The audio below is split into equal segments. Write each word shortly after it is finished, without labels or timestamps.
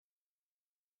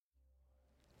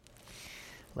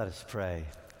Let us pray.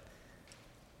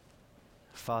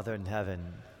 Father in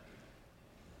heaven,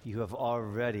 you have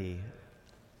already,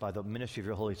 by the ministry of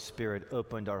your Holy Spirit,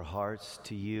 opened our hearts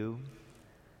to you,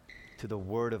 to the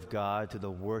Word of God, to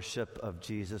the worship of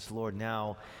Jesus. Lord,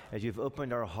 now, as you've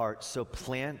opened our hearts, so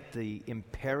plant the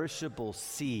imperishable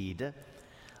seed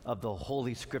of the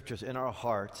Holy Scriptures in our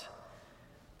heart,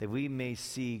 that we may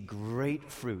see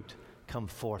great fruit come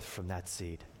forth from that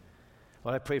seed.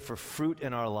 Lord, I pray for fruit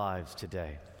in our lives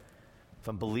today,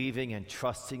 from believing and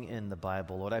trusting in the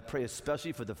Bible. Lord, I pray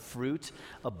especially for the fruit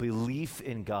of belief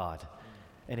in God,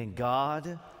 and in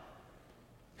God,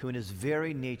 who in his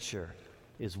very nature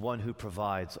is one who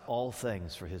provides all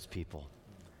things for his people.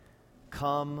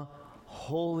 Come,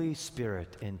 Holy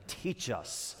Spirit, and teach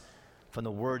us from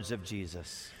the words of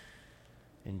Jesus.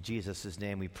 In Jesus'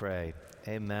 name we pray.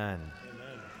 Amen.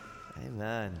 Amen.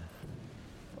 Amen.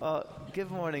 Well,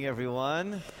 good morning,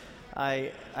 everyone.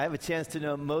 I have a chance to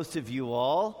know most of you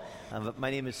all. My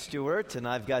name is Stewart, and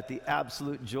I've got the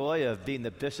absolute joy of being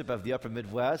the bishop of the Upper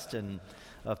Midwest and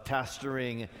of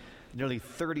pastoring nearly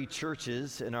 30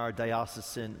 churches in our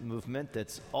diocesan movement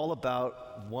that's all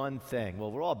about one thing.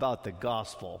 Well, we're all about the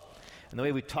gospel. And the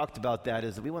way we talked about that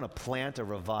is that we want to plant a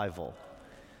revival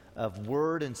of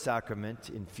word and sacrament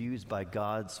infused by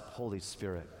God's Holy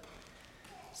Spirit.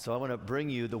 So I want to bring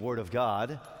you the Word of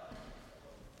God.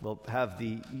 We'll have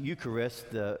the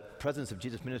Eucharist, the presence of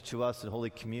Jesus minister to us in Holy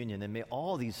Communion, and may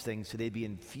all these things today be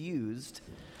infused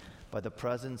by the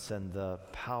presence and the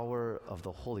power of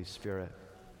the Holy Spirit.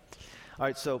 All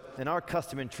right, so in our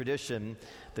custom and tradition,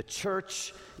 the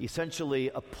church essentially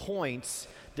appoints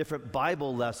different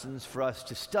Bible lessons for us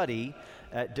to study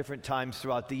at different times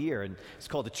throughout the year, and it's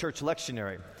called the church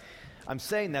lectionary. I'm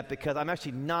saying that because I'm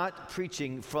actually not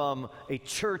preaching from a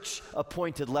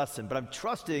church-appointed lesson, but I'm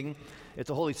trusting it's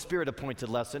a Holy Spirit-appointed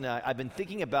lesson. I've been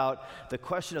thinking about the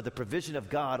question of the provision of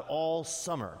God all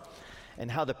summer and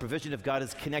how the provision of God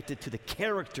is connected to the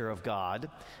character of God,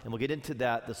 and we'll get into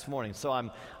that this morning. So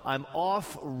I'm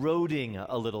off-roading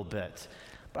a little bit,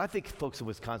 but I think folks in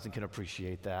Wisconsin can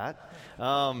appreciate that.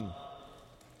 Let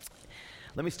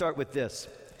me start with this.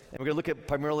 And we're going to look at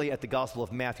primarily at the Gospel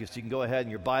of Matthew. So you can go ahead and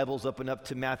your Bibles open up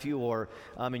to Matthew, or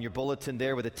in your bulletin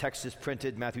there where the text is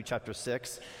printed, Matthew chapter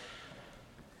 6.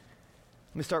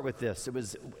 Let me start with this. It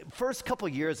was first couple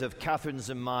years of Catherine's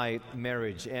and my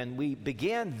marriage, and we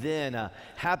began then a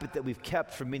habit that we've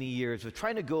kept for many years of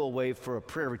trying to go away for a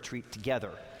prayer retreat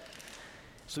together.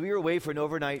 So we were away for an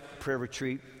overnight prayer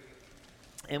retreat,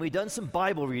 and we'd done some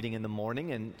Bible reading in the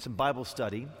morning and some Bible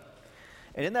study.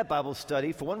 And in that Bible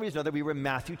study, for one reason or another, we were in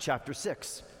Matthew chapter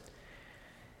 6.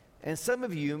 And some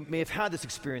of you may have had this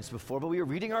experience before, but we were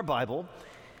reading our Bible,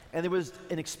 and there was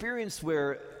an experience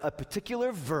where a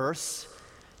particular verse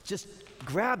just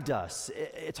grabbed us.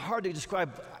 It's hard to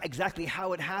describe exactly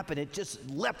how it happened. It just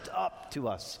leapt up to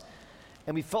us.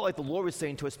 And we felt like the Lord was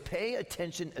saying to us, pay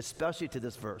attention especially to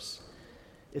this verse.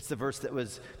 It's the verse that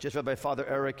was just read by Father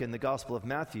Eric in the Gospel of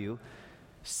Matthew.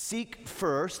 Seek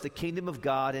first the kingdom of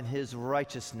God and his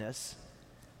righteousness,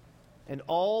 and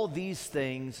all these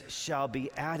things shall be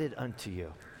added unto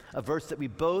you. A verse that we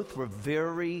both were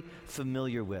very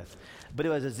familiar with, but it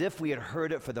was as if we had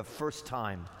heard it for the first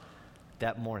time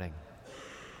that morning.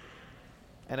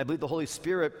 And I believe the Holy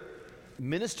Spirit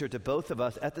ministered to both of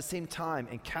us at the same time.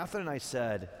 And Catherine and I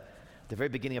said, at the very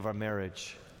beginning of our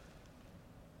marriage,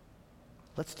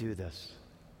 let's do this.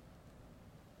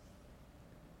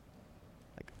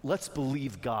 Let's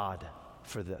believe God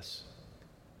for this.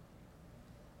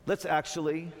 Let's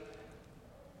actually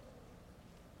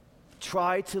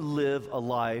try to live a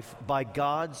life by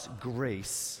God's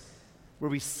grace where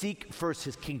we seek first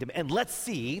his kingdom. And let's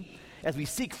see, as we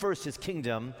seek first his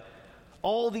kingdom,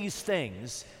 all these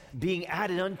things being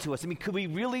added unto us. I mean, could we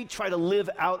really try to live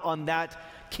out on that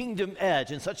kingdom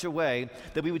edge in such a way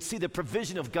that we would see the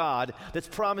provision of God that's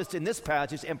promised in this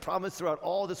passage and promised throughout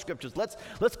all the scriptures?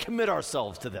 Let's commit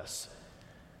ourselves to this.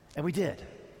 And we did.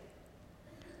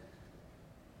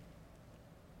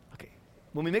 Okay,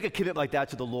 when we make a commitment like that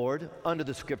to the Lord under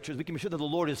the scriptures, we can be sure that the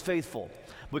Lord is faithful.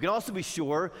 We can also be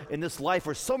sure in this life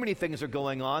where so many things are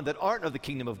going on that aren't of the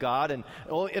kingdom of God, and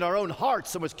in our own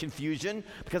hearts so much confusion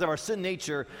because of our sin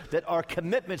nature, that our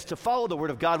commitments to follow the word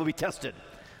of God will be tested.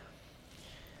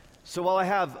 So while I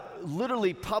have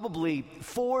literally probably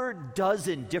 4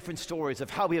 dozen different stories of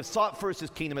how we have sought first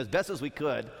his kingdom as best as we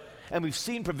could, and we've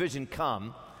seen provision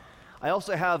come, I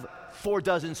also have 4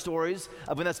 dozen stories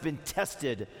of when that's been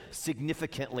tested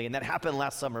significantly, and that happened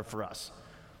last summer for us.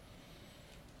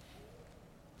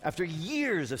 After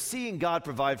years of seeing God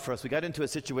provide for us, we got into a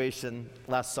situation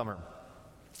last summer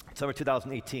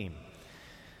 2018.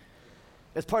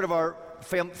 As part of our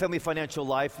family financial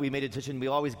life, we made a decision we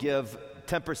always give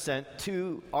 10%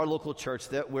 to our local church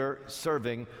that we're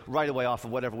serving right away off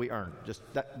of whatever we earn, just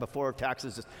that before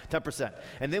taxes, just 10%.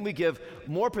 And then we give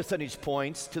more percentage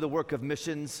points to the work of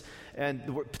missions and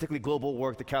particularly global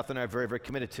work that Catherine and I are very, very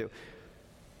committed to.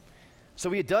 So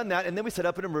we had done that, and then we set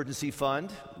up an emergency fund,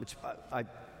 which I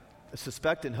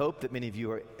suspect and hope that many of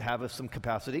you have of some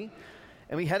capacity.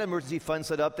 And we had an emergency fund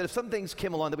set up that if some things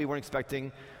came along that we weren't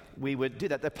expecting, we would do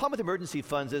that. The problem with emergency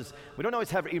funds is we don't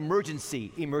always have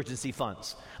emergency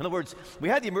funds. In other words, we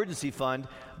had the emergency fund,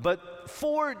 but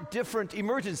 4 different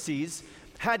emergencies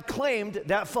had claimed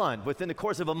that fund within the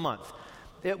course of a month.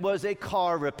 It was a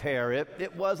car repair.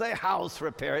 It was a house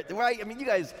repair. Right? I mean, you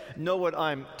guys know what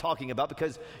I'm talking about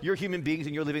because you're human beings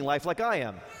and you're living life like I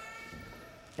am.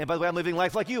 And by the way, I'm living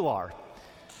life like you are.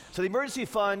 So the emergency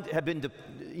fund had been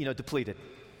depleted.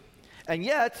 And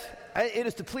yet, in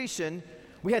its depletion,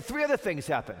 we had 3 other things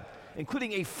happen,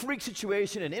 including a freak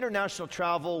situation in international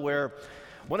travel where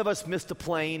one of us missed a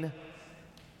plane.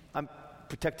 I'm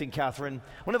protecting Catherine.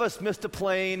 One of us missed a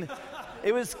plane.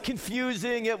 It was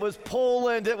confusing. It was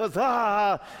Poland. It was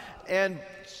and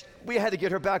we had to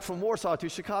get her back from Warsaw to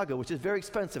Chicago, which is very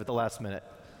expensive at the last minute.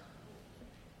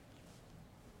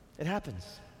 It happens.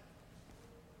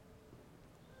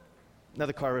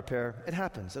 Another car repair. It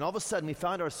happens. And all of a sudden, we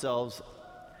found ourselves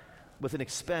with an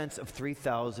expense of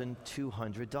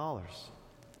 $3,200.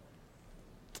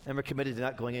 And we're committed to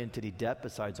not going into any debt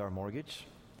besides our mortgage.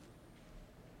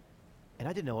 And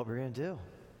I didn't know what we were going to do.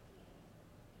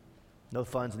 No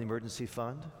funds in the emergency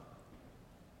fund.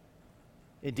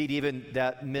 Indeed, even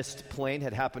that missed plane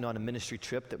had happened on a ministry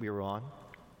trip that we were on.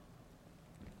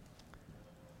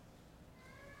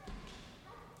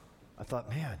 I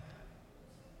thought, man,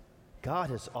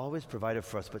 God has always provided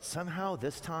for us, but somehow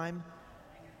this time,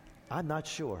 I'm not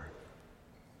sure.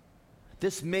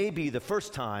 This may be the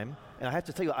first time, and I have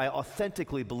to tell you, I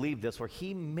authentically believe this, where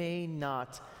He may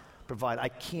not provide. I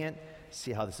can't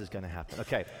see how this is going to happen.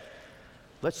 Okay,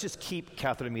 let's just keep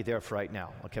Catherine and me there for right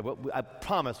now. Okay, well, I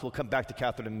promise we'll come back to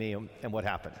Catherine and me and what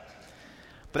happened.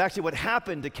 But actually, what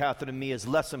happened to Catherine and me is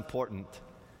less important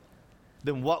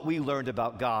than what we learned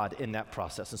about God in that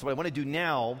process. And so what I want to do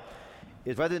now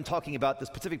is, rather than talking about the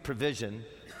specific provision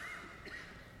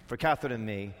for Catherine and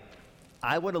me,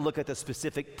 I want to look at the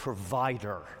specific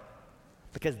provider,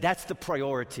 because that's the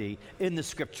priority in the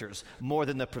scriptures more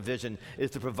than the provision,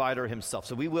 is the provider himself.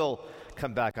 So we will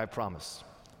come back, I promise.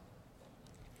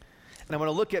 And I want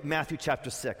to look at Matthew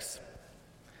chapter 6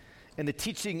 and the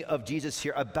teaching of Jesus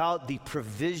here about the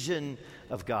provision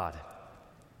of God.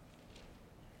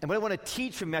 And what I want to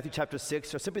teach from Matthew chapter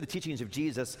 6 are simply the teachings of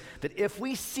Jesus, that if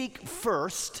we seek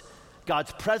first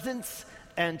God's presence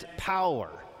and power,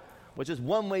 which is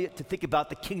one way to think about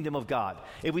the kingdom of God.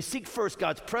 If we seek first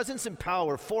God's presence and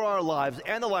power for our lives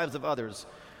and the lives of others,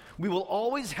 we will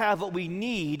always have what we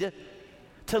need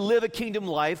to live a kingdom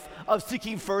life of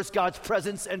seeking first God's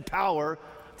presence and power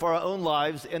for our own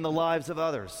lives and the lives of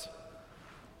others.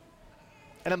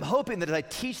 And I'm hoping that as I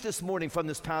teach this morning from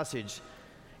this passage,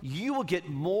 you will get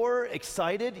more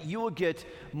excited, you will get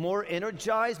more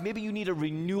energized. Maybe you need a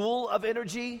renewal of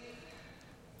energy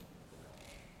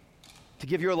to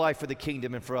give your life for the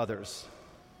kingdom and for others.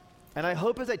 And I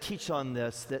hope as I teach on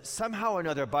this that somehow or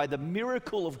another, by the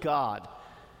miracle of God,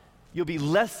 you'll be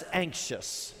less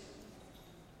anxious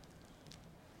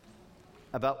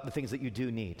about the things that you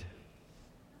do need.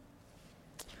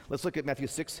 Let's look at Matthew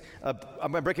 6. I'm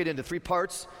going to break it into 3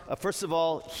 parts. First of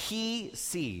all, He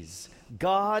sees.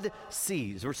 God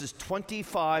sees, verses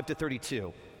 25 to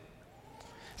 32.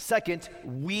 Second,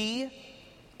 we,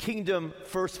 Kingdom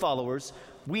First followers,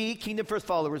 we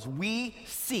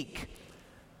seek.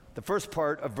 The first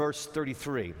part of verse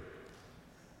 33.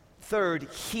 Third,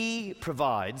 He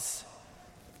provides.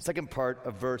 Second part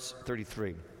of verse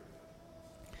 33.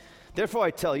 Therefore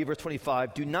I tell you, verse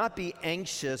 25, do not be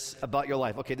anxious about your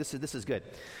life. Okay, this is good.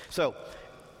 So,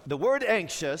 the word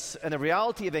anxious and the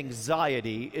reality of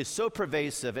anxiety is so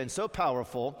pervasive and so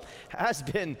powerful, has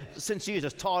been since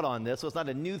Jesus taught on this, so it's not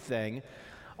a new thing.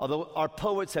 Although our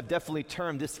poets have definitely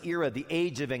termed this era the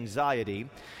age of anxiety,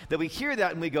 that we hear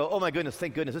that and we go, oh my goodness,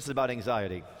 thank goodness, this is about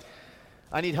anxiety.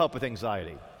 I need help with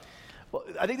anxiety. Well,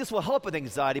 I think this will help with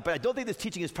anxiety, but I don't think this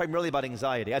teaching is primarily about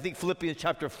anxiety. I think Philippians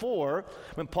chapter 4,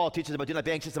 when Paul teaches about do not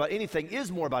be anxious about anything,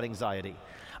 is more about anxiety.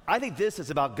 I think this is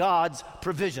about God's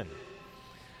provision,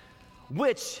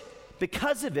 which,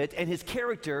 because of it and His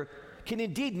character, can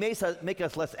indeed make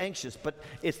us less anxious, but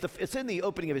it's in the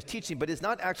opening of His teaching, but it's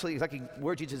not actually exactly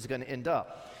where Jesus is going to end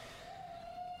up.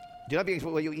 Do not be anxious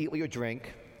about what you eat, what you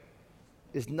drink.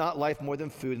 Is not life more than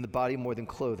food, and the body more than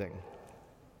clothing?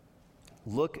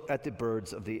 Look at the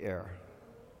birds of the air.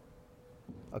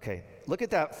 Okay, look at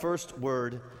that first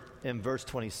word in verse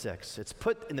 26. It's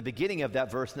put in the beginning of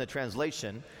that verse in the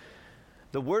translation.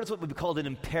 The word is what would be called an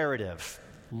imperative.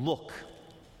 Look.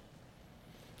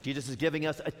 Jesus is giving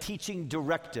us a teaching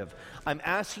directive. I'm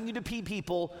asking you to be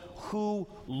people who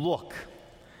look.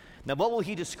 Now, what will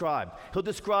he describe? He'll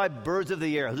describe birds of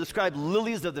the air. He'll describe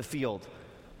lilies of the field.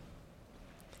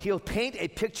 He'll paint a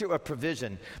picture of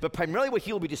provision. But primarily what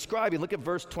he'll be describing, look at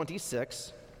verse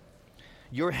 26.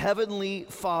 Your heavenly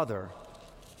Father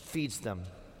feeds them.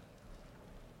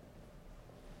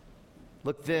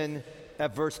 Look then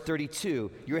at verse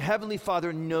 32. Your heavenly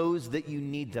Father knows that you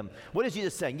need them. What is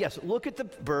Jesus saying? Yes, look at the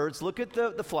birds, look at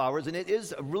the flowers, and it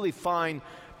is a really fine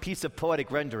piece of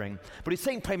poetic rendering. But he's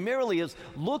saying primarily is,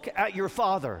 look at your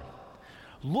Father.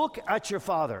 Look at your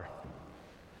Father.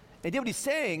 And then what he's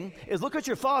saying is, look at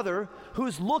your Father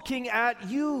who's looking at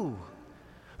you,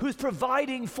 who's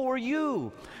providing for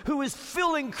you, who is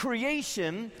filling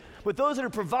creation with those that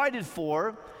are provided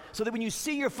for, so that when you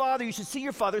see your Father, you should see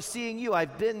your Father seeing you.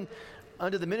 I've been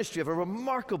under the ministry of a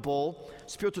remarkable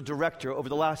spiritual director over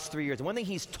the last 3 years. And one thing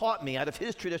he's taught me out of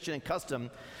his tradition and custom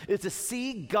is to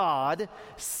see God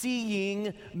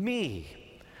seeing me,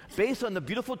 based on the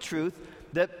beautiful truth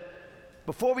that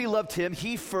before we loved him,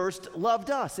 he first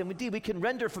loved us. And indeed, we can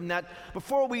render from that,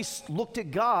 before we looked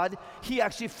at God, he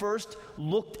actually first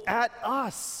looked at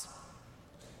us.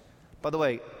 By the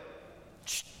way,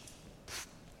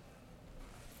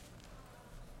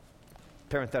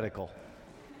 parenthetical.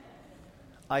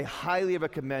 I highly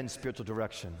recommend spiritual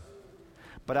direction,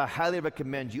 but I highly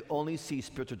recommend you only see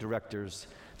spiritual directors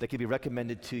that can be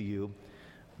recommended to you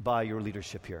by your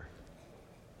leadership here.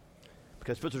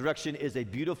 Because spiritual direction is a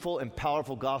beautiful and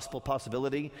powerful gospel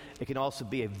possibility. It can also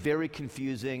be a very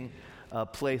confusing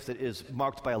place that is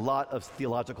marked by a lot of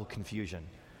theological confusion.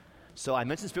 So I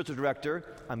mentioned spiritual director.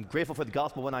 I'm grateful for the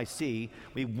gospel one I see.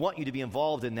 We want you to be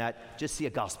involved in that. Just see a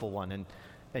gospel one,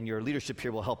 and your leadership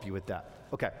here will help you with that.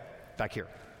 Okay, back here.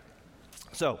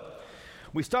 So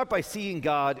we start by seeing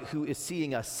God who is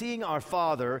seeing us, seeing our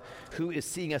Father who is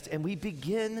seeing us, and we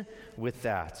begin with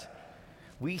that.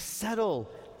 We settle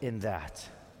in that.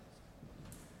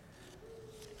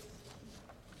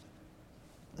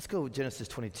 Let's go Genesis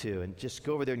 22 and just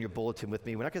go over there in your bulletin with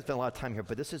me. We're not going to spend a lot of time here,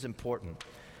 but this is important.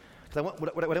 Because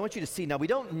what I want you to see, now we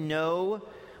don't know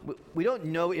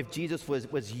if Jesus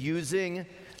was using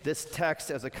this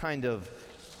text as a kind of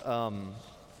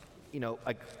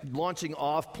like launching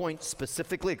off point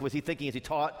specifically. Was he thinking as he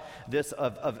taught this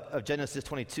of Genesis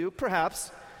 22? Perhaps.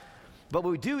 But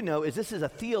what we do know is this is a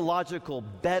theological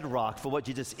bedrock for what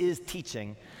Jesus is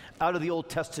teaching out of the Old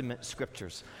Testament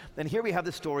scriptures. And here we have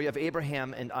the story of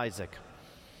Abraham and Isaac.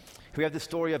 We have the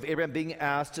story of Abraham being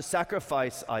asked to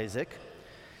sacrifice Isaac.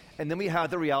 And then we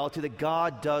have the reality that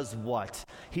God does what?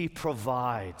 He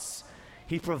provides.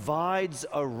 He provides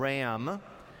a ram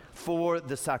for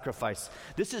the sacrifice.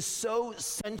 This is so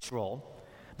central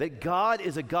that God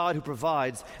is a God who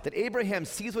provides, that Abraham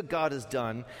sees what God has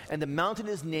done, and the mountain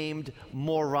is named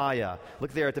Moriah.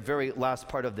 Look there at the very last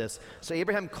part of this. So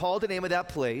Abraham called the name of that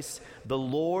place, the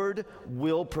Lord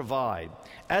will provide.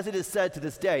 As it is said to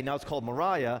this day, now it's called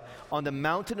Moriah, on the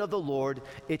mountain of the Lord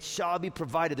it shall be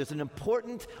provided. There's an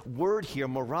important word here,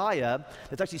 Moriah,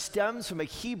 that actually stems from a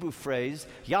Hebrew phrase,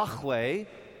 Yahweh,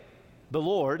 the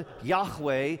Lord,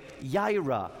 Yahweh,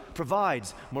 Yireh,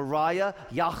 provides. Moriah,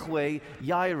 Yahweh,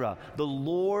 Yireh. The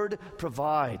Lord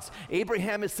provides.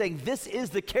 Abraham is saying this is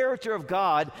the character of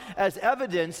God as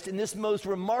evidenced in this most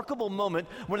remarkable moment,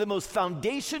 one of the most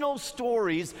foundational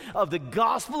stories of the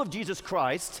gospel of Jesus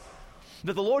Christ,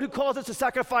 that the Lord who calls us to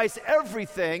sacrifice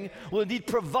everything will indeed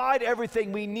provide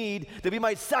everything we need that we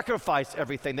might sacrifice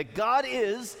everything. That God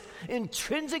is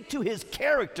intrinsic to his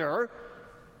character,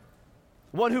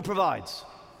 one who provides.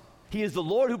 He is the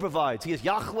Lord who provides. He is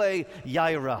Yahweh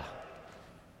Yireh.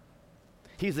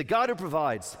 He is the God who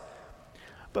provides.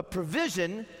 But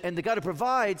provision and the God who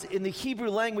provides in the Hebrew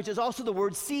language is also the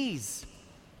word sees.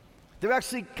 They're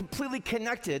actually completely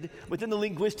connected within the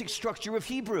linguistic structure of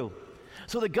Hebrew.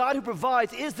 So the God who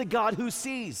provides is the God who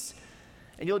sees.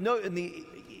 And you'll note in the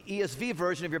ESV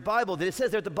version of your Bible that it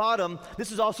says there at the bottom,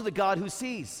 this is also the God who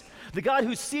sees. The God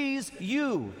who sees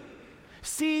you.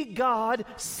 See God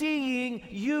seeing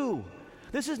you.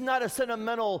 This is not a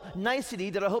sentimental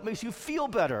nicety that I hope makes you feel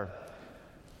better.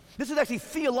 This is actually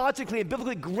theologically and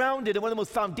biblically grounded in one of the most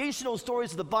foundational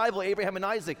stories of the Bible, Abraham and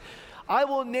Isaac. I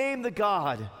will name the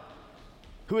God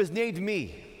who has named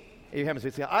me. Abraham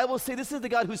is saying, I will say this is the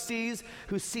God who sees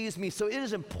me. So it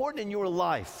is important in your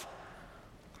life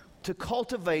to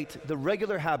cultivate the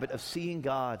regular habit of seeing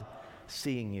God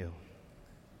seeing you.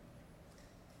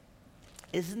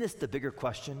 Isn't this the bigger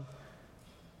question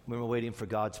when we're waiting for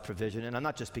God's provision? And I'm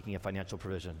not just speaking of financial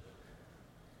provision.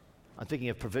 I'm thinking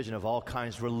of provision of all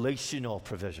kinds, relational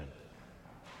provision,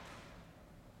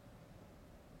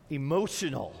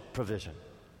 emotional provision.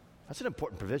 That's an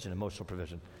important provision, emotional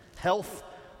provision. Health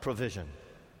provision.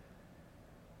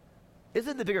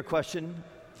 Isn't the bigger question,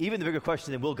 even the bigger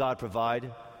question than will God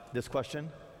provide, this question?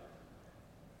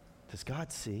 Does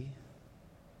God see?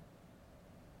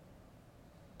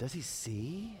 Does he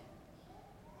see?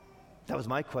 That was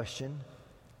my question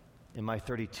in my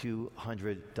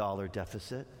 $3,200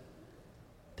 deficit.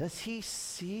 Does he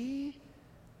see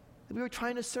that we were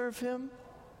trying to serve him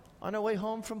on our way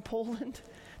home from Poland?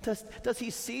 Does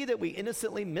he see that we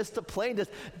innocently missed a plane?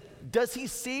 Does he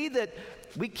see that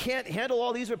we can't handle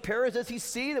all these repairs? Does he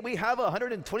see that we have a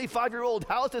 125-year-old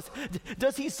house?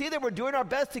 Does he see that we're doing our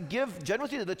best to give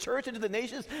generously to the church and to the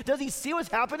nations? Does he see what's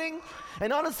happening?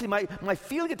 And honestly, my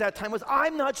feeling at that time was,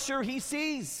 I'm not sure he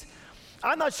sees.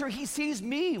 I'm not sure he sees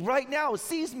me right now,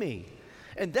 sees me.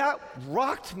 And that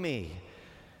rocked me.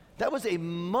 That was a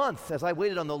month, as I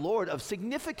waited on the Lord, of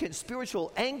significant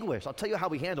spiritual anguish. I'll tell you how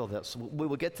we handle this. We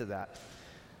will get to that.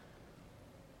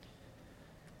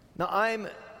 Now, I'm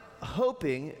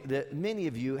hoping that many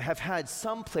of you have had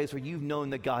some place where you've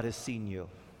known that God has seen you.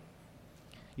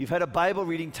 You've had a Bible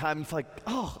reading time, and you feel like,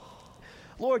 oh,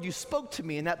 Lord, you spoke to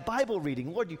me in that Bible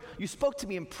reading. Lord, you spoke to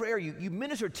me in prayer. You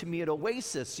ministered to me at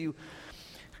Oasis.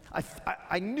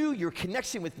 I knew your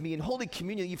connection with me in Holy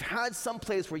Communion. You've had some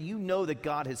place where you know that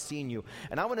God has seen you.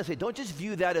 And I want to say, don't just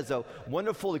view that as a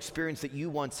wonderful experience that you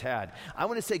once had. I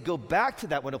want to say, go back to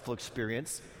that wonderful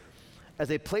experience as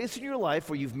a place in your life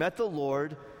where you've met the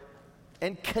Lord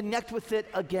and connect with it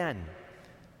again.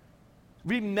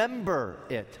 Remember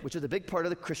it, which is a big part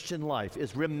of the Christian life,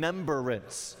 is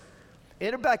remembrance.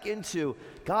 Enter back into,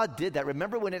 God did that.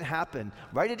 Remember when it happened.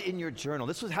 Write it in your journal.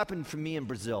 This was happening for me in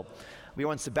Brazil. We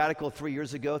were on sabbatical 3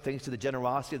 years ago, thanks to the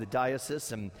generosity of the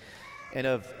diocese and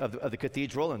of the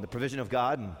cathedral and the provision of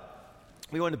God. And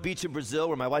we were on the beach in Brazil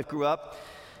where my wife grew up,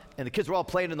 and the kids were all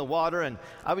playing in the water, and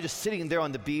I was just sitting there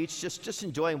on the beach, just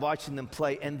enjoying watching them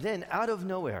play. And then, out of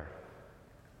nowhere,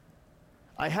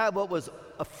 I had what was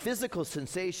a physical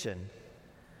sensation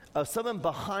of someone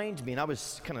behind me, and I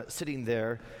was kind of sitting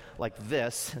there like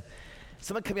this.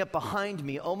 Someone coming up behind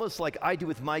me, almost like I do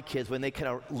with my kids when they kind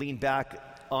of lean back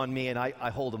on me and I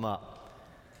hold them up.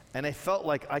 And I felt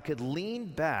like I could lean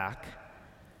back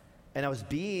and I was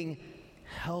being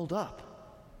held up.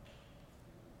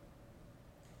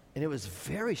 And it was a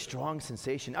very strong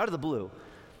sensation, out of the blue.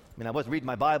 I mean, I wasn't reading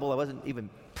my Bible, I wasn't even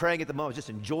praying at the moment, I was just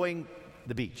enjoying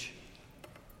the beach.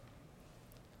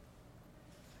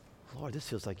 Lord, this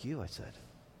feels like you, I said.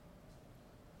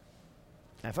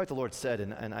 And in fact, the Lord said,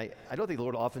 and I don't think the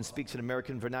Lord often speaks in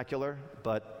American vernacular,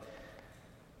 but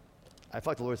I felt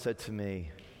like the Lord said to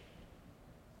me,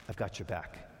 I've got your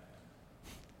back.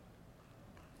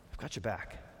 I've got your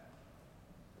back.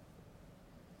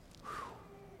 Whew.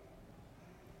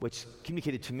 Which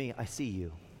communicated to me, I see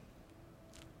you.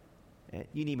 And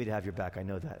you need me to have your back, I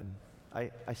know that.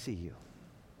 And I see you.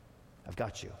 I've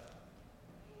got you.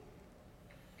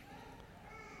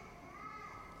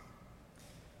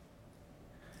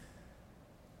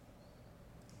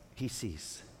 He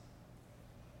sees.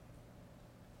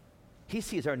 He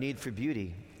sees our need for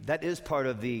beauty. That is part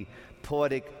of the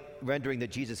poetic rendering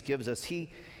that Jesus gives us. He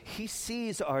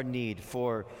sees our need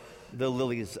for the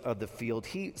lilies of the field.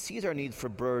 He sees our need for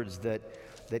birds that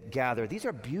gather. These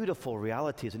are beautiful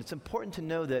realities, and it's important to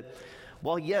know that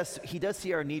while, yes, he does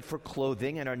see our need for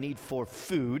clothing and our need for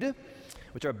food,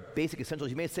 which are basic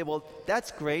essentials, you may say, well,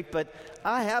 that's great, but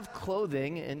I have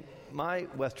clothing in my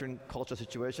Western cultural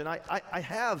situation. I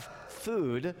have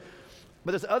food,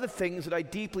 but there's other things that I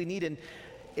deeply need, and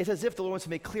it's as if the Lord wants to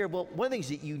make clear, well, one of the things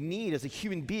that you need as a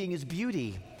human being is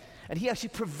beauty. And he actually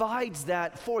provides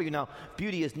that for you. Now,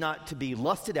 beauty is not to be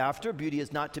lusted after. Beauty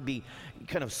is not to be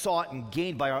kind of sought and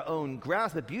gained by our own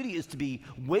grasp, but beauty is to be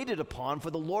waited upon for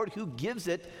the Lord who gives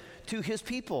it to his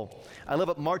people. I love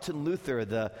what Martin Luther,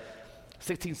 the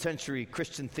 16th century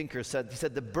Christian thinker, said. He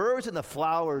said, the birds and the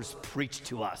flowers preach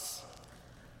to us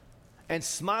and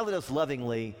smile at us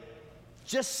lovingly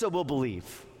just so we'll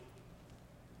believe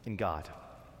in God.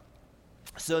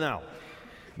 So now,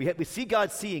 we see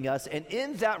God seeing us, and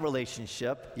in that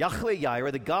relationship, Yahweh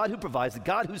Yireh, the God who provides, the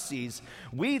God who sees,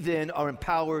 we then are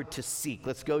empowered to seek.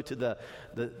 Let's go to the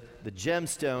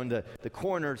gemstone, the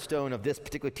cornerstone of this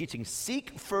particular teaching.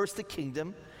 Seek first the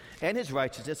kingdom and his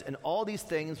righteousness, and all these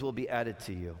things will be added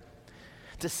to you.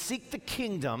 To seek the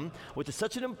kingdom, which is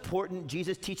such an important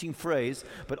Jesus teaching phrase,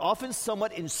 but often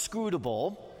somewhat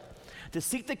inscrutable. To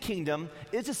seek the kingdom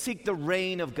is to seek the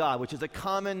reign of God, which is a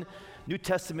common New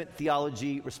Testament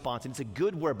theology response. And it's a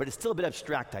good word, but it's still a bit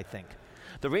abstract, I think.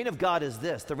 The reign of God is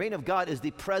this. The reign of God is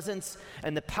the presence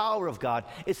and the power of God.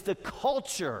 It's the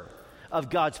culture of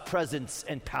God's presence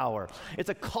and power. It's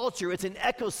a culture, it's an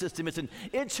ecosystem, it's an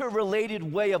interrelated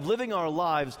way of living our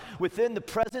lives within the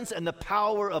presence and the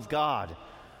power of God.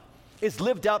 It's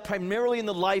lived out primarily in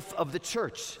the life of the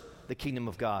church, the kingdom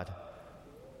of God.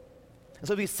 And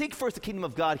so if you seek first the kingdom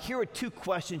of God, here are two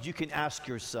questions you can ask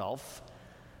yourself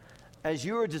as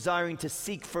you are desiring to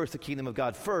seek first the kingdom of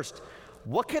God. First,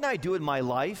 what can I do in my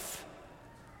life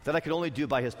that I can only do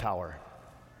by his power?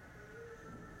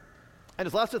 And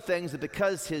there's lots of things that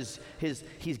because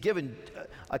he's given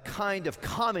a kind of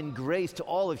common grace to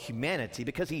all of humanity,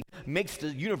 because he makes the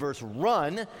universe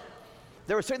run,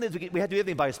 there are certain things we have to do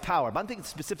everything by his power. But I'm thinking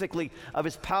specifically of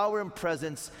his power and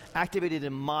presence activated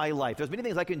in my life. There's many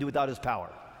things I can do without his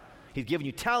power. He's given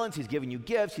you talents, he's given you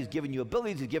gifts, he's given you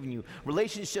abilities, he's given you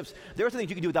relationships. There are things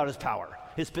you can do without his power,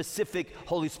 his specific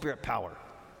Holy Spirit power.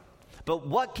 But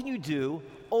what can you do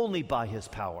only by his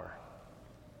power?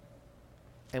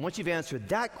 And once you've answered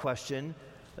that question,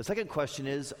 the second question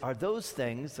is, are those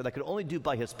things that I could only do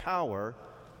by his power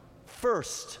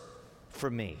first for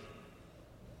me?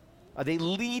 Are they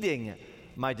leading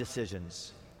my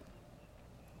decisions?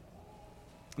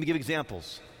 Let me give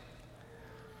examples.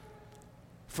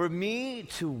 For me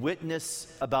to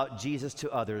witness about Jesus to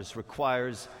others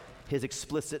requires his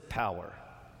explicit power.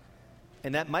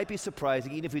 And that might be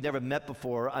surprising, even if we've never met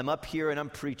before. I'm up here and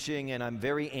I'm preaching and I'm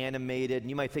very animated, and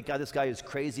you might think, oh, this guy is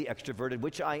crazy extroverted,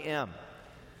 which I am.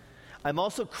 I'm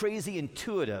also crazy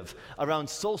intuitive around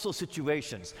social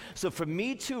situations. So for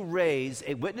me to raise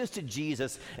a witness to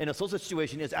Jesus in a social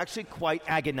situation is actually quite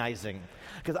agonizing,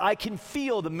 because I can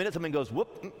feel the minute someone goes,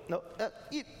 whoop, no,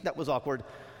 that was awkward,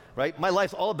 right? My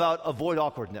life's all about avoid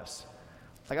awkwardness.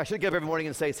 Like I should get up every morning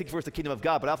and say, seek first the kingdom of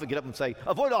God, but I often get up and say,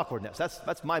 avoid awkwardness.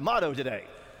 That's my motto today.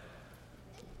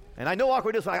 And I know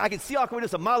awkwardness, I can see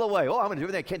awkwardness a mile away. Oh, I'm going to do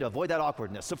everything I can to avoid that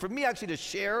awkwardness. So for me actually to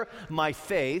share my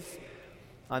faith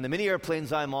on the many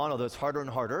airplanes I'm on, although it's harder and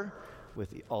harder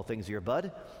with all things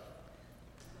earbud,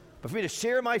 but for me to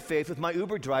share my faith with my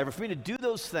Uber driver, for me to do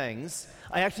those things,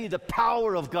 I actually need the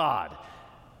power of God.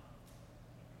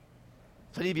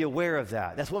 So I need to be aware of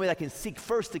that. That's one way I can seek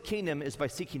first the kingdom, is by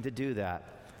seeking to do that.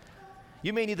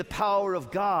 You may need the power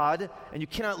of God, and you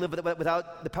cannot live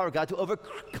without the power of God to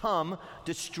overcome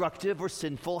destructive or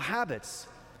sinful habits.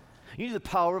 You need the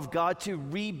power of God to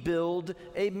rebuild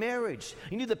a marriage.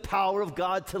 You need the power of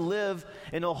God to live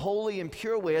in a holy and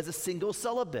pure way as a single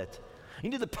celibate. You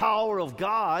need the power of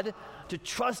God to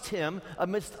trust him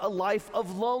amidst a life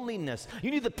of loneliness.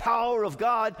 You need the power of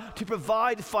God to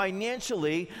provide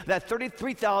financially that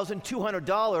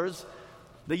 $33,200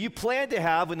 that you planned to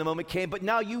have when the moment came, but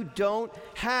now you don't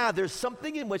have. There's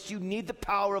something in which you need the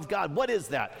power of God. What is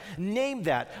that? Name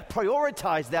that.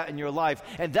 Prioritize that in your life,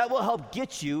 and that will help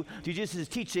get you to Jesus'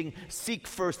 teaching, seek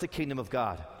first the kingdom of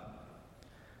God.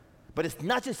 But it's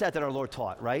not just that our Lord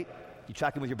taught, right? You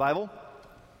tracking with your Bible?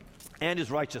 And his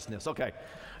righteousness. Okay.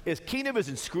 His kingdom is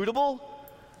inscrutable.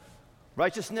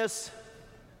 Righteousness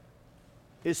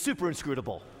is super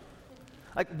inscrutable.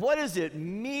 Like, what does it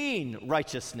mean,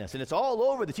 righteousness? And it's all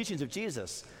over the teachings of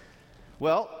Jesus.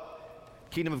 Well,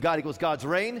 kingdom of God equals God's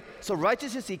reign. So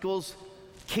righteousness equals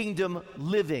kingdom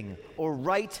living, or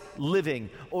right living,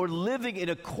 or living in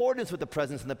accordance with the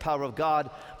presence and the power of God,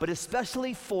 but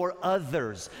especially for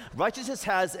others. Righteousness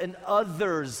has an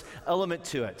others element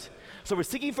to it. So we're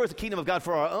seeking first the kingdom of God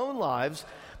for our own lives,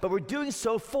 but we're doing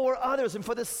so for others and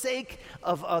for the sake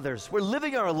of others. We're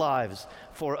living our lives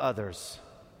for others.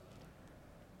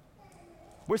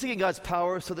 We're seeking God's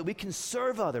power so that we can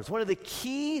serve others. One of the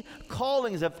key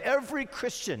callings of every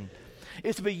Christian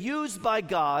is to be used by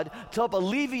God to help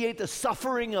alleviate the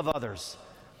suffering of others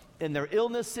in their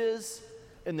illnesses,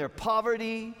 in their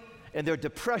poverty, in their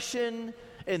depression,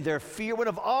 in their fear. One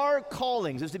of our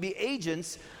callings is to be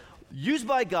agents used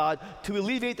by God to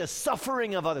alleviate the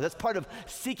suffering of others. That's part of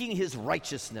seeking his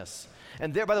righteousness.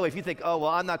 And there, by the way, if you think, oh, well,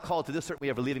 I'm not called to this certain way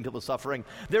of relieving people's suffering,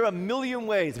 there are a million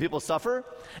ways that people suffer,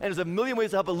 and there's a million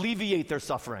ways to help alleviate their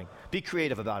suffering. Be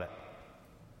creative about it.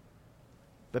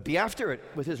 But be after it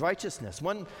with his righteousness.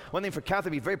 One thing for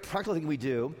Catholic, a very practical thing we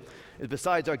do, is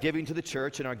besides our giving to the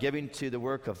church and our giving to the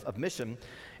work of mission,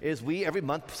 is we every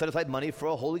month set aside money for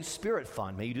a Holy Spirit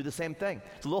fund. May you do the same thing.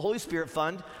 It's a little Holy Spirit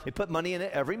fund. We put money in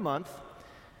it every month,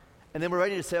 and then we're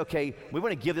ready to say, okay, we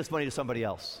want to give this money to somebody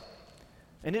else.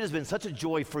 And it has been such a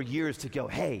joy for years to go,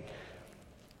 hey,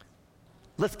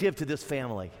 let's give to this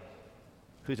family.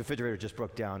 whose refrigerator just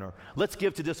broke down, or let's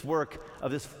give to this work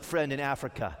of this friend in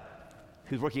Africa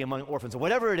who's working among orphans, or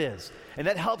whatever it is. And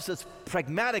that helps us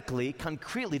pragmatically,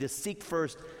 concretely, to seek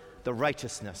first the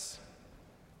righteousness.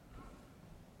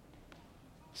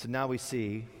 So now we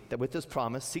see that with this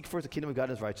promise, seek first the kingdom of God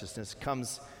and his righteousness,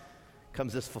 comes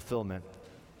this fulfillment.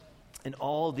 And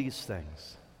all these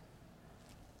things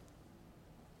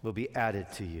will be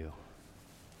added to you.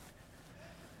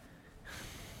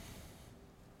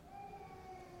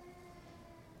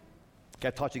 Okay,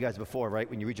 I've taught you guys before, right?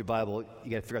 When you read your Bible, you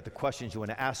got to figure out the questions you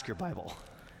want to ask your Bible.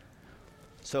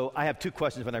 So I have two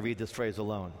questions when I read this phrase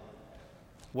alone.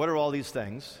 What are all these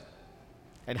things?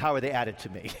 And how are they added to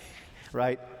me?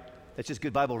 Right? That's just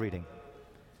good Bible reading.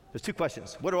 There's two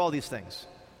questions. What are all these things?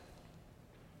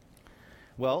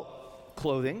 Well,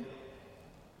 clothing,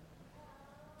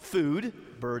 food,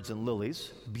 birds and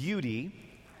lilies, beauty.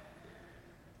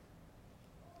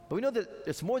 But we know that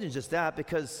it's more than just that,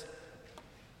 because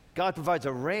God provides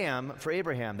a ram for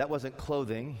Abraham. That wasn't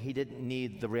clothing. He didn't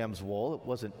need the ram's wool. It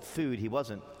wasn't food. He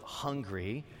wasn't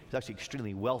hungry. He was actually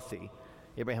extremely wealthy.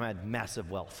 Abraham had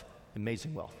massive wealth,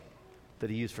 amazing wealth that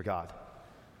he used for God.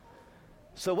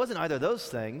 So it wasn't either of those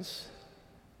things.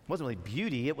 It wasn't really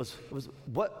beauty. It was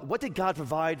what did God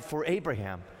provide for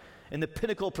Abraham in the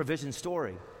pinnacle provision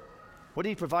story? What did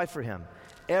he provide for him?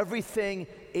 Everything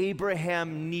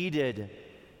Abraham needed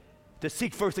to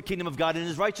seek first the kingdom of God and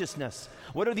his righteousness.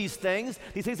 What are these things?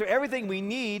 These things are everything we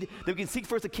need that we can seek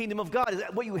first the kingdom of God. Is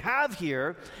what you have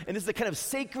here, and this is the kind of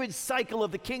sacred cycle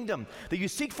of the kingdom, that you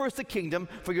seek first the kingdom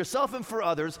for yourself and for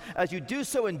others. As you do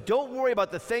so, and don't worry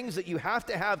about the things that you have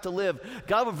to live.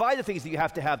 God will provide the things that you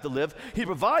have to live. He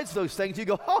provides those things. You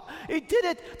go, oh, he did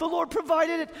it. The Lord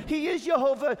provided it. He is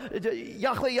Jehovah,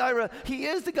 Yahweh Yireh. He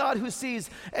is the God who sees.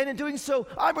 And in doing so,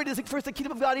 I'm ready to seek first the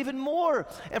kingdom of God even more,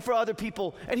 and for other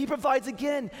people. And he provides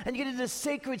again, and you get into this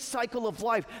sacred cycle of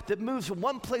life that moves from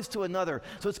one place to another.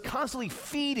 So it's constantly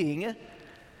feeding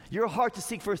your heart to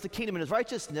seek first the kingdom and his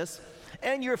righteousness,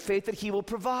 and your faith that he will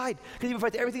provide, because he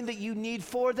provides everything that you need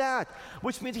for that,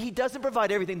 which means he doesn't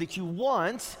provide everything that you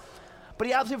want, but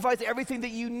he absolutely provides everything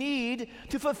that you need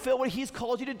to fulfill what he's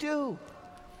called you to do.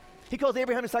 He calls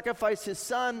Abraham to sacrifice his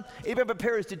son. Abraham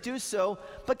prepares to do so,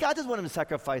 but God doesn't want him to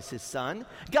sacrifice his son.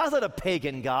 God's not a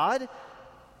pagan God.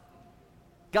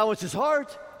 God wants his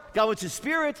heart, God wants his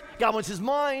spirit, God wants his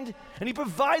mind, and he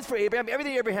provides for Abraham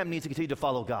everything Abraham needs to continue to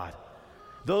follow God.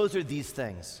 Those are these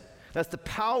things. That's the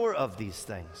power of these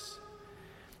things.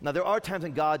 Now, there are times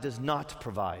when God does not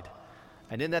provide,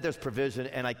 and in that there's provision,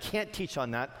 and I can't teach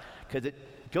on that because it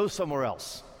goes somewhere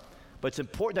else. But it's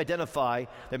important to identify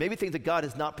there may be things that God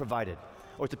has not provided,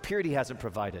 or it's a period he hasn't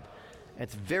provided. And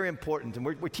it's very important, and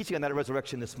we're teaching on that at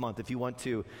Resurrection this month if you want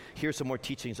to hear some more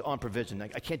teachings on provision.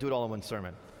 I can't do it all in one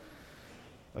sermon.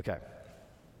 Okay.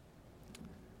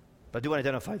 But I do want to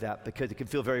identify that because it can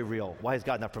feel very real. Why has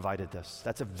God not provided this?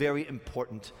 That's a very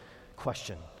important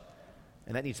question.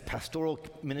 And that needs pastoral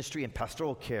ministry and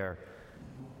pastoral care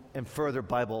and further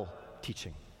Bible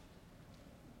teaching.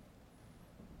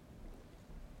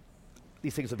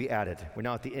 These things will be added. We're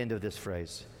now at the end of this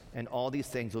phrase. And all these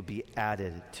things will be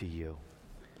added to you.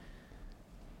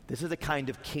 This is a kind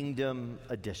of kingdom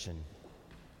addition.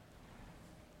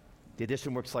 The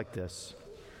addition works like this.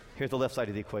 Here's the left side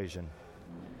of the equation.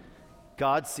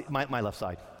 My left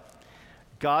side.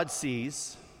 God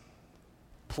sees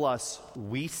plus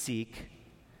we seek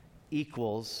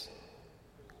equals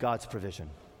God's provision.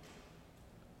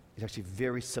 It's actually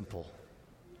very simple.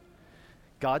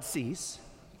 God sees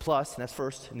plus, and that's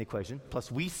first in the equation, plus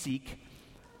we seek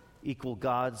equal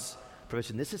God's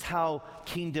provision. This is how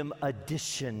kingdom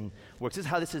addition works. This is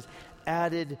how this is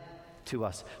added to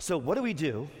us. So what do we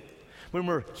do when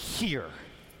we're here?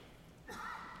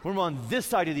 When we're on this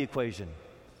side of the equation?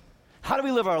 How do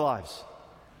we live our lives?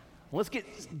 Well, let's get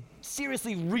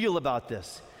seriously real about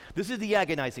this. This is the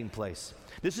agonizing place.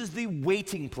 This is the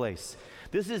waiting place.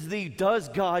 This is the does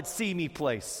God see me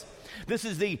place. This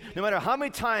is the, no matter how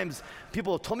many times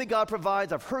people have told me God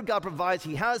provides, I've heard God provides,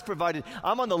 he has provided,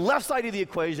 I'm on the left side of the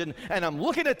equation, and I'm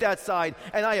looking at that side,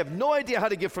 and I have no idea how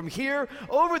to get from here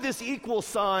over this equal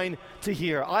sign to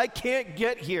here. I can't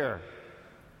get here.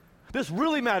 This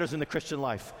really matters in the Christian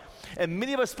life. And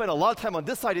many of us spend a lot of time on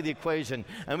this side of the equation,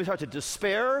 and we start to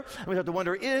despair, and we start to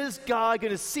wonder, is God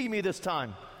going to see me this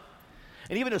time?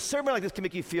 And even a sermon like this can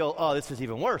make you feel, oh, this is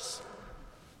even worse.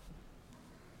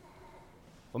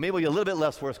 Well, maybe we'll get a little bit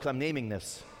less worse because I'm naming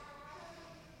this.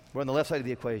 We're on the left side of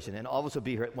the equation, and all of us will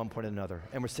be here at one point or another.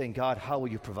 And we're saying, God, how will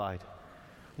you provide?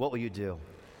 What will you do?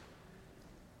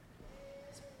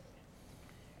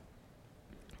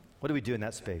 What do we do in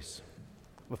that space?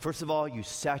 Well, first of all, you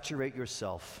saturate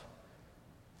yourself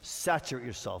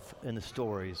in the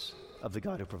stories of the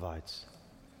God who provides.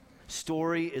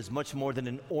 Story is much more than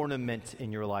an ornament in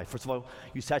your life. First of all,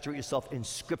 you saturate yourself in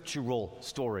scriptural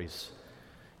stories,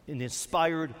 in the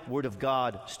inspired Word of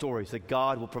God stories that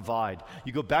God will provide.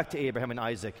 You go back to Abraham and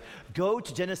Isaac. Go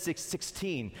to Genesis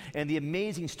 16 and the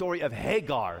amazing story of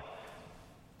Hagar,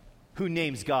 who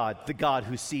names God, the God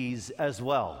who sees as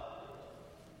well.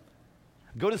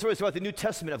 Go to the stories throughout the New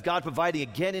Testament of God providing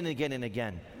again and again and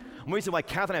again. One reason why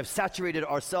Catherine and I have saturated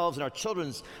ourselves and our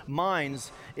children's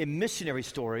minds in missionary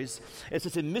stories is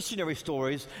it's in missionary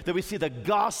stories that we see the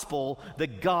gospel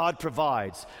that God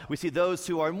provides. We see those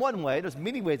who are, in one way, there's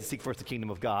many ways to seek first the kingdom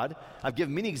of God. I've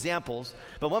given many examples,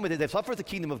 but one way they've sought first the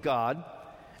kingdom of God,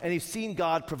 and they've seen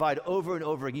God provide over and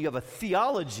over again. You have a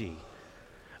theology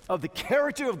of the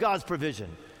character of God's provision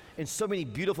in so many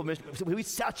beautiful missions. We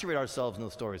saturate ourselves in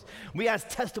those stories. We ask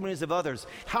testimonies of others.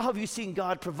 How have you seen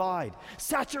God provide?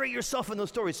 Saturate yourself in those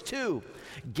stories. 2,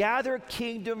 gather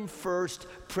kingdom first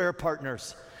prayer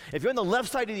partners. If you're on the left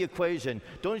side of the equation,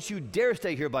 don't you dare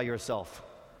stay here by yourself.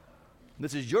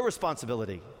 This is your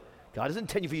responsibility. God doesn't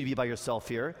intend for you to be by yourself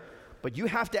here, but you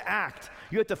have to act.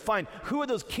 You have to find who are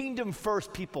those kingdom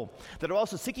first people that are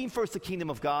also seeking first the kingdom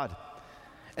of God.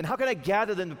 And how can I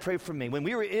gather them to pray for me? When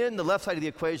we were in the left side of the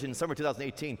equation in summer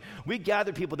 2018, we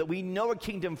gathered people that we know are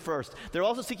kingdom first. They're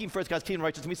also seeking first God's kingdom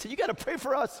righteousness. And we said, you got to pray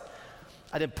for us.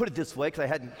 I didn't put it this way because I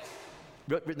hadn't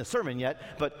written a sermon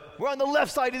yet, but we're on the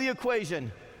left side of the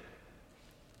equation.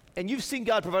 And you've seen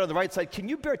God provide on the right side. Can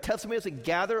you bear testimony with us and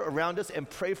gather around us and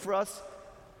pray for us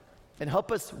and help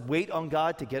us wait on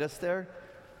God to get us there?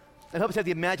 And help us have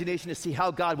the imagination to see how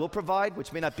God will provide,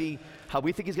 which may not be how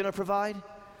we think He's going to provide.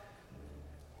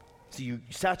 So you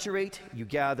saturate, you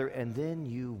gather, and then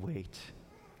you wait.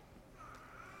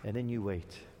 And then you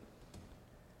wait.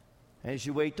 And as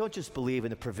you wait, don't just believe in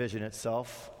the provision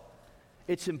itself.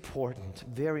 It's important,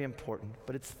 very important,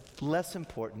 but it's less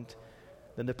important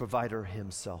than the provider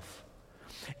himself.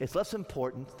 It's less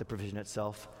important, the provision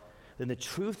itself, than the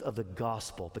truth of the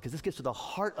gospel, because this gets to the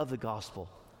heart of the gospel,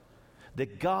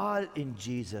 that God in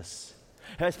Jesus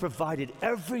has provided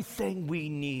everything we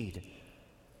need.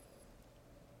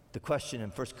 The question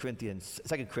in 2 Corinthians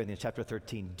chapter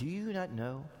 13, do you not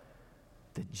know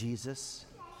that Jesus,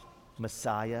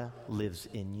 Messiah, lives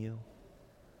in you?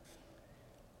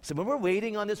 So when we're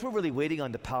waiting on this, we're really waiting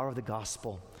on the power of the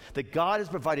gospel, that God has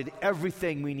provided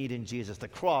everything we need in Jesus, the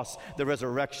cross, the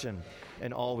resurrection,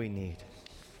 and all we need.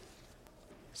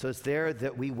 So it's there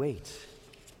that we wait,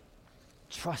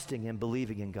 trusting and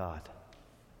believing in God.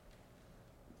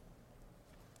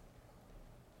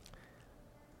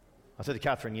 I said to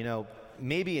Catherine,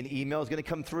 maybe an email is going to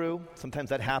come through. Sometimes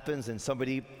that happens, and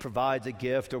somebody provides a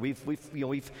gift, or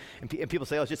and people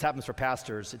say, "Oh, it just happens for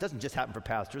pastors." It doesn't just happen for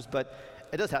pastors, but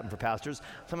it does happen for pastors.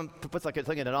 Someone puts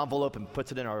something in an envelope and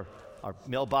puts it in our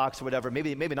mailbox or whatever.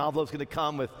 Maybe an envelope's going to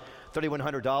come with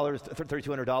 $3,100,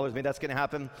 $3,200. Maybe that's going to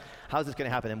happen. How's this going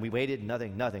to happen? And we waited,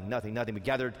 nothing. We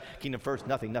gathered Kingdom First,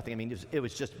 nothing. I mean, it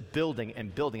was just building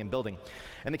and building and building.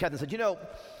 And then Catherine said,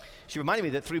 she reminded me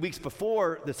that 3 weeks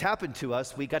before this happened to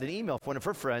us, we got an email from one of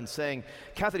her friends saying,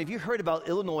 Catherine, have you heard about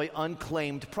Illinois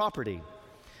unclaimed property?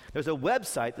 There's a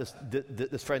website,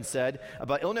 this friend said,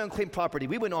 about Illinois unclaimed property.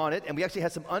 We went on it, and we actually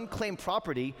had some unclaimed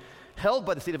property held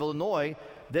by the state of Illinois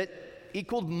that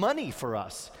equaled money for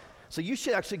us. So you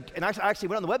should actually, and I actually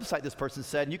went on the website, this person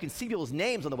said, and you can see people's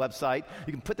names on the website.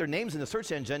 You can put their names in the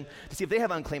search engine to see if they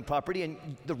have unclaimed property, and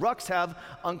the Rucks have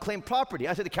unclaimed property.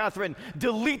 I said to Catherine,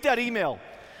 delete that email.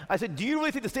 I said, do you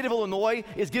really think the state of Illinois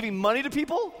is giving money to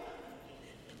people?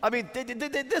 I mean,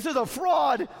 this is a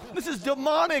fraud. This is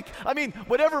demonic. I mean,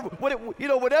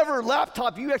 whatever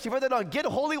laptop you actually run that on, get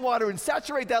holy water and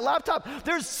saturate that laptop.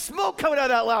 There's smoke coming out of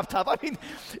that laptop. I mean,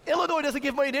 Illinois doesn't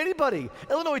give money to anybody.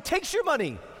 Illinois takes your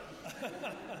money.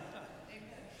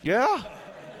 Yeah.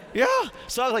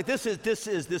 So I was like, this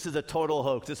is a total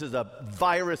hoax. This is a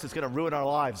virus that's going to ruin our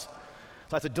lives.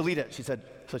 So I said, delete it. She said,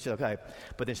 okay.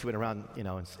 But then she went around,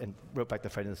 and wrote back to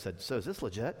friend and said, so is this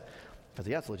legit? I said,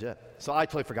 yeah, it's legit. So I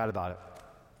totally forgot about it.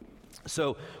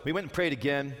 So we went and prayed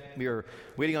again. We were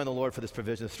waiting on the Lord for this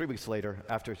provision. 3 weeks later,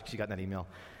 after she got that email,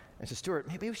 and said, Stewart,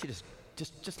 maybe we should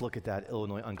just look at that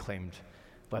Illinois unclaimed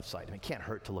website. I mean, it can't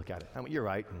hurt to look at it. I mean, you're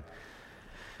right. And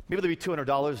maybe there'd be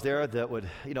 $200 there that would,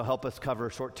 help us cover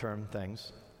short-term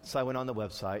things. So I went on the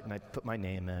website and I put my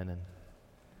name in,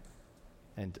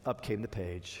 and up came the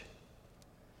page.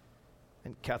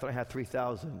 And Catherine, I had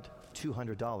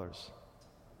 $3,200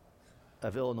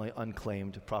 of Illinois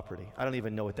unclaimed property. I don't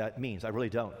even know what that means. I really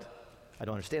don't. I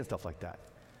don't understand stuff like that.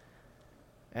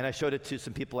 And I showed it to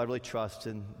some people I really trust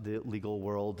in the legal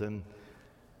world and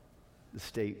the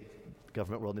state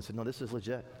government world, and they said, no, this is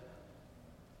legit.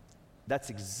 That's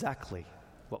exactly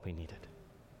what we needed.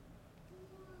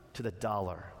 To the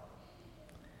dollar.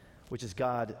 Which is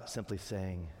God simply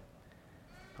saying,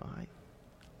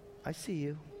 I see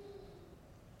you.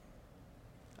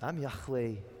 I'm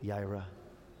Yahweh Yireh.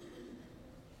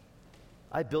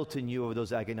 I built in you over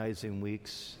those agonizing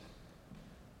weeks,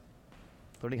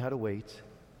 learning how to wait,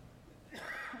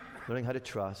 learning how to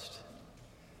trust,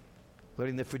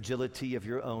 learning the fragility of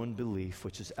your own belief,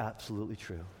 which is absolutely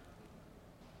true.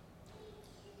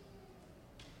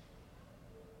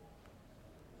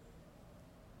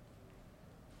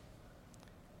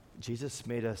 Jesus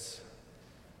made us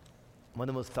one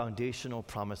of the most foundational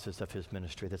promises of his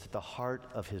ministry that's at the heart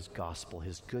of his gospel,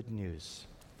 his good news,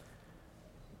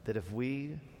 that if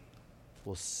we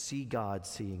will see God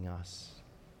seeing us,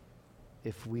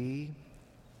 if we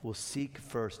will seek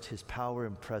first his power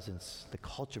and presence, the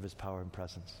culture of his power and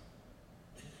presence,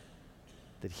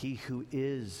 that he who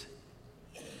is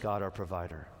God our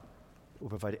provider will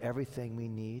provide everything we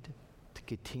need to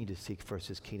continue to seek first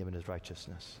his kingdom and his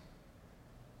righteousness.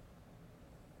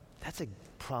 That's a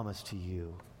promise to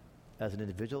you as an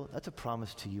individual. That's a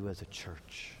promise to you as a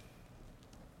church.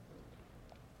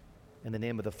 In the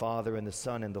name of the Father, and the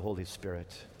Son, and the Holy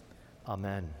Spirit.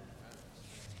 Amen.